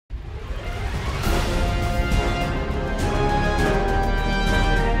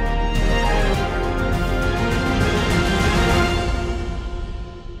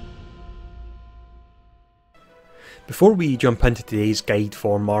Before we jump into today's guide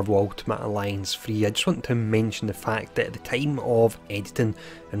for Marvel Ultimate Alliance 3, I just want to mention the fact that at the time of editing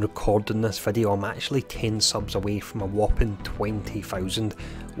and recording this video, I'm actually 10 subs away from a whopping 20,000,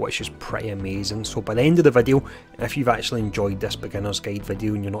 which is pretty amazing. So by the end of the video, if you've actually enjoyed this beginner's guide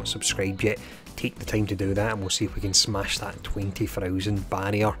video and you're not subscribed yet, take the time to do that and we'll see if we can smash that 20,000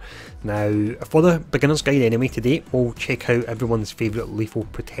 barrier. Now, for the beginner's guide anyway, today we'll check out everyone's favourite lethal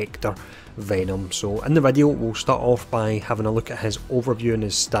protector, Venom. So in the video, we'll start off by having a look at his overview and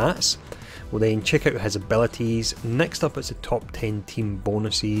his stats. We'll then check out his abilities. Next up, it's the top 10 team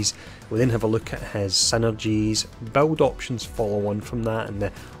bonuses. We'll then have a look at his synergies, build options follow on from that, and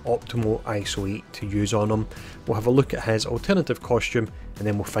the optimal ISO 8 to use on him. We'll have a look at his alternative costume, and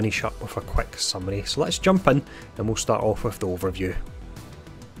then we'll finish up with a quick summary. So let's jump in and we'll start off with the overview.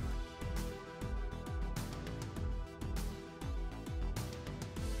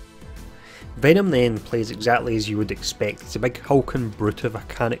 Venom then plays exactly as you would expect. He's a big hulking brute of a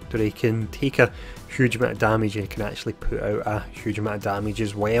character. He can take a huge amount of damage and he can actually put out a huge amount of damage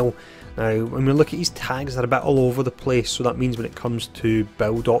as well. Now when we look at his tags, they're a bit all over the place, so that means when it comes to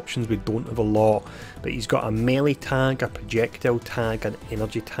build options we don't have a lot, but he's got a melee tag, a projectile tag, an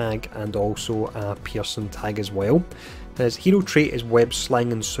energy tag and also a piercing tag as well. His hero trait is web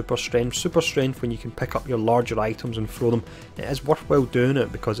sling and super strength. Super strength, when you can pick up your larger items and throw them, it is worthwhile doing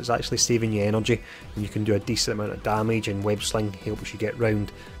it because it's actually saving you energy and you can do a decent amount of damage, and web sling helps you get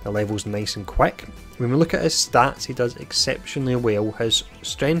round the levels nice and quick. When we look at his stats, he does exceptionally well. His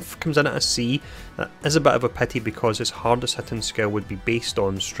strength comes in at a C. That is a bit of a pity because his hardest hitting skill would be based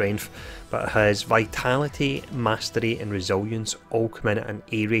on strength, but his vitality, mastery and resilience all come in at an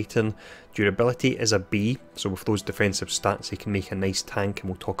A rating. Durability is a B, so with those defensive stats he can make a nice tank, and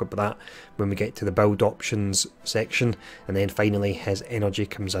we'll talk about that when we get to the build options section. And then finally his energy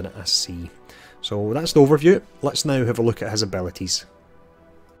comes in at a C. So that's the overview. Let's now have a look at his abilities.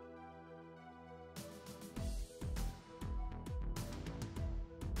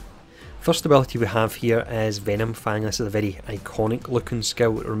 First ability we have here is Venom Fang. This is a very iconic looking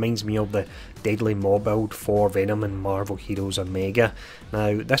skill. It reminds me of the deadly mob build for Venom and Marvel Heroes Omega.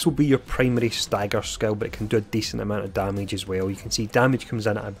 Now this will be your primary stagger skill, but it can do a decent amount of damage as well. You can see damage comes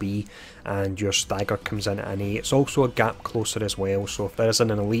in at a B and your stagger comes in at an A. It's also a gap closer as well, so if there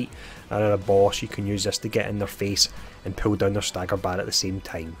isn't an elite or a boss, you can use this to get in their face and pull down their stagger bar at the same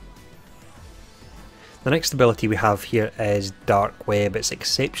time. The next ability we have here is Dark Web. It's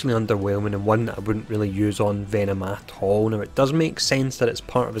exceptionally underwhelming and one that I wouldn't really use on Venom at all. Now it does make sense that it's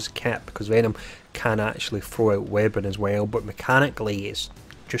part of his kit because Venom can actually throw out webbing as well, but mechanically it's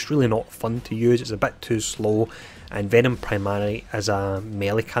just really not fun to use. It's a bit too slow, and Venom primarily as a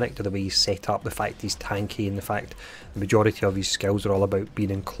melee character, the way he's set up, the fact he's tanky and the fact the majority of his skills are all about being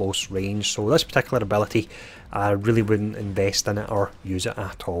in close range. So this particular ability I really wouldn't invest in it or use it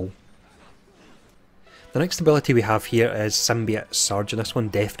at all. The next ability we have here is Symbiote Surge, and this one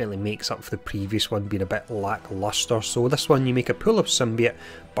definitely makes up for the previous one being a bit lackluster. So this one, you make a pool of symbiote,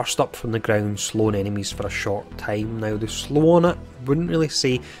 burst up from the ground, slowing enemies for a short time. Now the slow on it, wouldn't really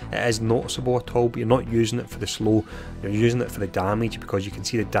say it is noticeable at all, but you're not using it for the slow, you're using it for the damage, because you can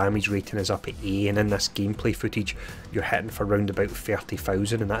see the damage rating is up at A, and in this gameplay footage you're hitting for around about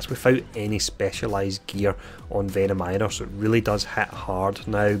 30,000, and that's without any specialised gear on Venom either, so it really does hit hard.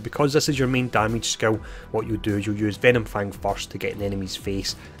 Now because this is your main damage skill, what you'll do is you'll use Venom Fang first to get in the enemy's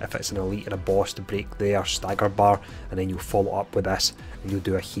face if it's an elite or a boss to break their stagger bar, and then you'll follow up with this and you'll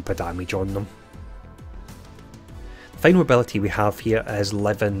do a heap of damage on them. Final ability we have here is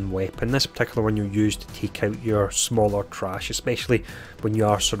Live-In Weapon. This particular one you'll use to take out your smaller trash, especially when you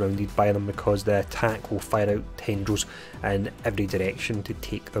are surrounded by them, because the attack will fire out tendrils in every direction to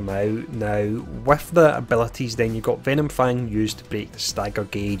take them out. Now with the abilities then, you've got Venom Fang used to break the stagger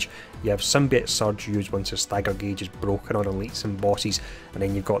gauge, you have Symbiote Surge used once your stagger gauge is broken on elites and bosses, and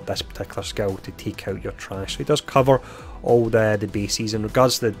then you've got this particular skill to take out your trash. So it does cover all the bases. In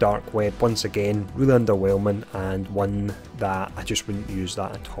regards to the Dark Web, once again, really underwhelming and one that I just wouldn't use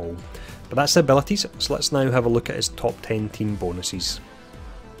that at all. But that's the abilities, so let's now have a look at his top 10 team bonuses.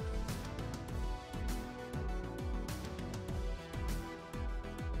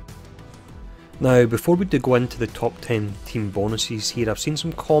 Now before we do go into the top 10 team bonuses here, I've seen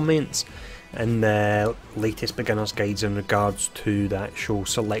some comments in the latest beginners guides in regards to the actual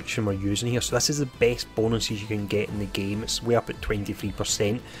selection we're using here. So this is the best bonuses you can get in the game. It's way up at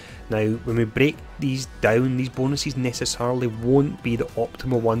 23%. Now when we break these down, these bonuses necessarily won't be the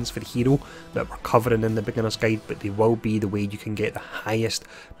optimal ones for the hero that we're covering in the beginner's guide, but they will be the way you can get the highest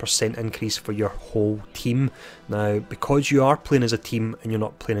percent increase for your whole team. Now, because you are playing as a team and you're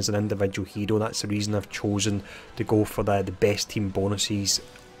not playing as an individual hero, that's the reason I've chosen to go for the best team bonuses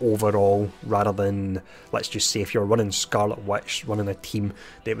overall, rather than, let's just say, if you're running Scarlet Witch, running a team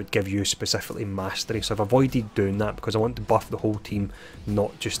that would give you specifically mastery. So I've avoided doing that because I want to buff the whole team,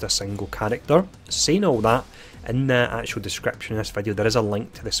 not just a single character. Saying all that, in the actual description of this video there is a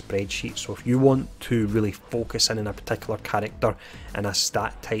link to the spreadsheet, so if you want to really focus in on a particular character and a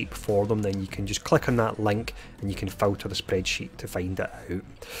stat type for them, then you can just click on that link and you can filter the spreadsheet to find it out.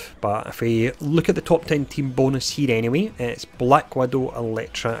 But if we look at the top 10 team bonus here anyway, it's Black Widow,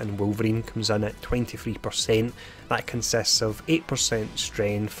 Elektra and Wolverine comes in at 23%. That consists of 8%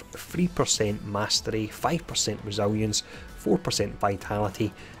 strength, 3% mastery, 5% resilience, 4%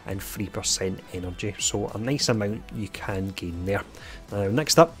 vitality and 3% energy, so a nice amount you can gain there. Now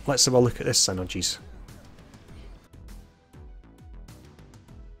next up, let's have a look at the synergies.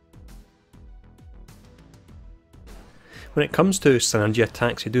 When it comes to synergy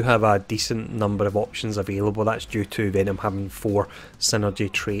attacks, we do have a decent number of options available. That's due to Venom having 4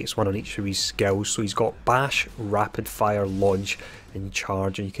 synergy traits, one on each of his skills. So he's got Bash, Rapid Fire, Launch and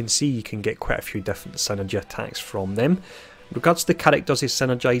Charge, and you can see you can get quite a few different synergy attacks from them. In regards to the characters he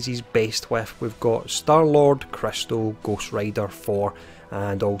synergizes best with, we've got Star-Lord, Crystal, Ghost Rider, Thor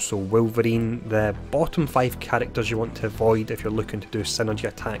and also Wolverine. The bottom 5 characters you want to avoid if you're looking to do synergy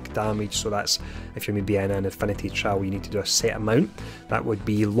attack damage, so that's if you're maybe in an Infinity Trial you need to do a set amount, that would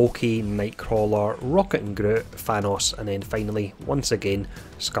be Loki, Nightcrawler, Rocket and Groot, Thanos and then finally, once again,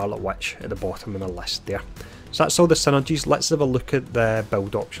 Scarlet Witch at the bottom of the list there. So that's all the synergies. Let's have a look at the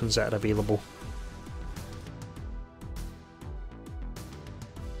build options that are available.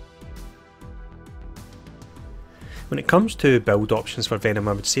 When it comes to build options for Venom,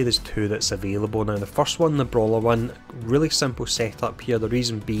 I would say there's 2 that's available. Now the first one, the Brawler one, really simple setup here, the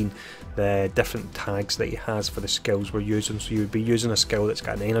reason being the different tags that he has for the skills we're using. So you would be using a skill that's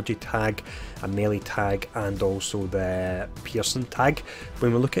got an energy tag, a melee tag and also the piercing tag.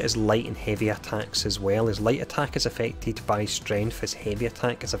 When we look at his light and heavy attacks as well, his light attack is affected by strength, his heavy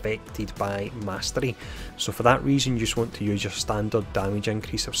attack is affected by mastery. So for that reason you just want to use your standard damage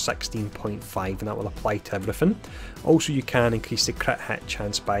increase of 16.5 and that will apply to everything. Also you can increase the crit hit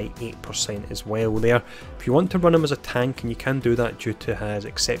chance by 8% as well there. If you want to run him as a tank, and you can do that due to his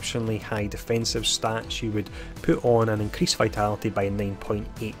exceptionally high defensive stats, you would put on an increased vitality by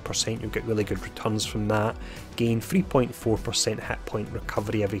 9.8%, you'll get really good returns from that. Gain 3.4% hit point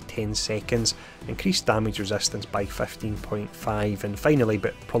recovery every 10 seconds, increased damage resistance by 15.5 and finally,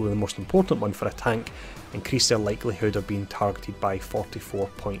 but probably the most important one for a tank, increase their likelihood of being targeted by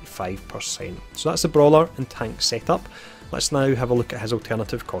 44.5%. So that's the Brawler and tank setup. Let's now have a look at his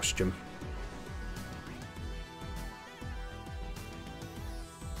alternative costume.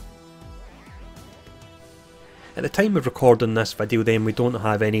 At the time of recording this video then, we don't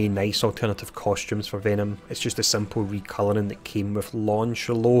have any nice alternative costumes for Venom. It's just a simple recolouring that came with launch,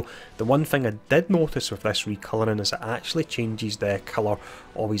 although the one thing I did notice with this recolouring is it actually changes the colour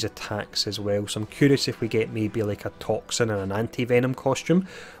of his attacks as well. So I'm curious if we get maybe like a Toxin and an anti-Venom costume,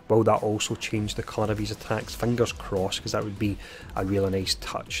 will that also change the colour of his attacks? Fingers crossed, because that would be a really nice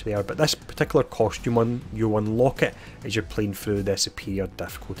touch there. But this particular costume one, you unlock it as you're playing through the superior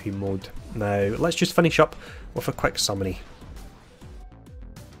difficulty mode. Now let's just finish up with a quick summary.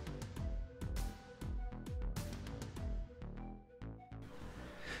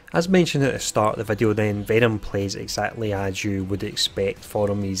 As mentioned at the start of the video then, Venom plays exactly as you would expect for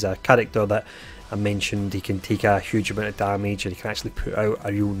him. He's a character that I mentioned, he can take a huge amount of damage and he can actually put out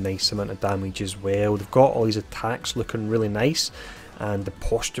a real nice amount of damage as well. They've got all his attacks looking really nice, and the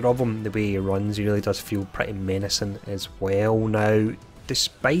posture of him, the way he runs, he really does feel pretty menacing as well. Now,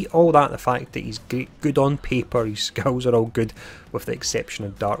 despite all that, the fact that he's good on paper, his skills are all good with the exception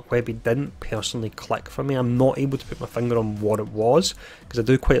of Dark Web, he didn't personally click for me. I'm not able to put my finger on what it was, because I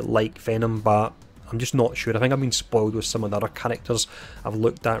do quite like Venom, but I'm just not sure. I think I've been spoiled with some of the other characters I've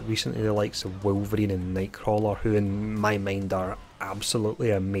looked at recently, the likes of Wolverine and Nightcrawler, who in my mind are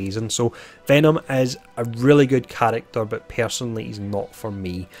absolutely amazing. So Venom is a really good character, but personally he's not for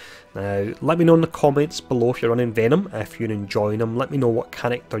me. Now let me know in the comments below if you're running Venom, if you're enjoying him. Let me know what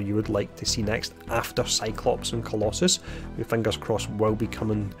character you would like to see next after Cyclops and Colossus, who fingers crossed will be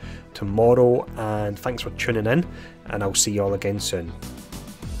coming tomorrow. And thanks for tuning in, and I'll see you all again soon.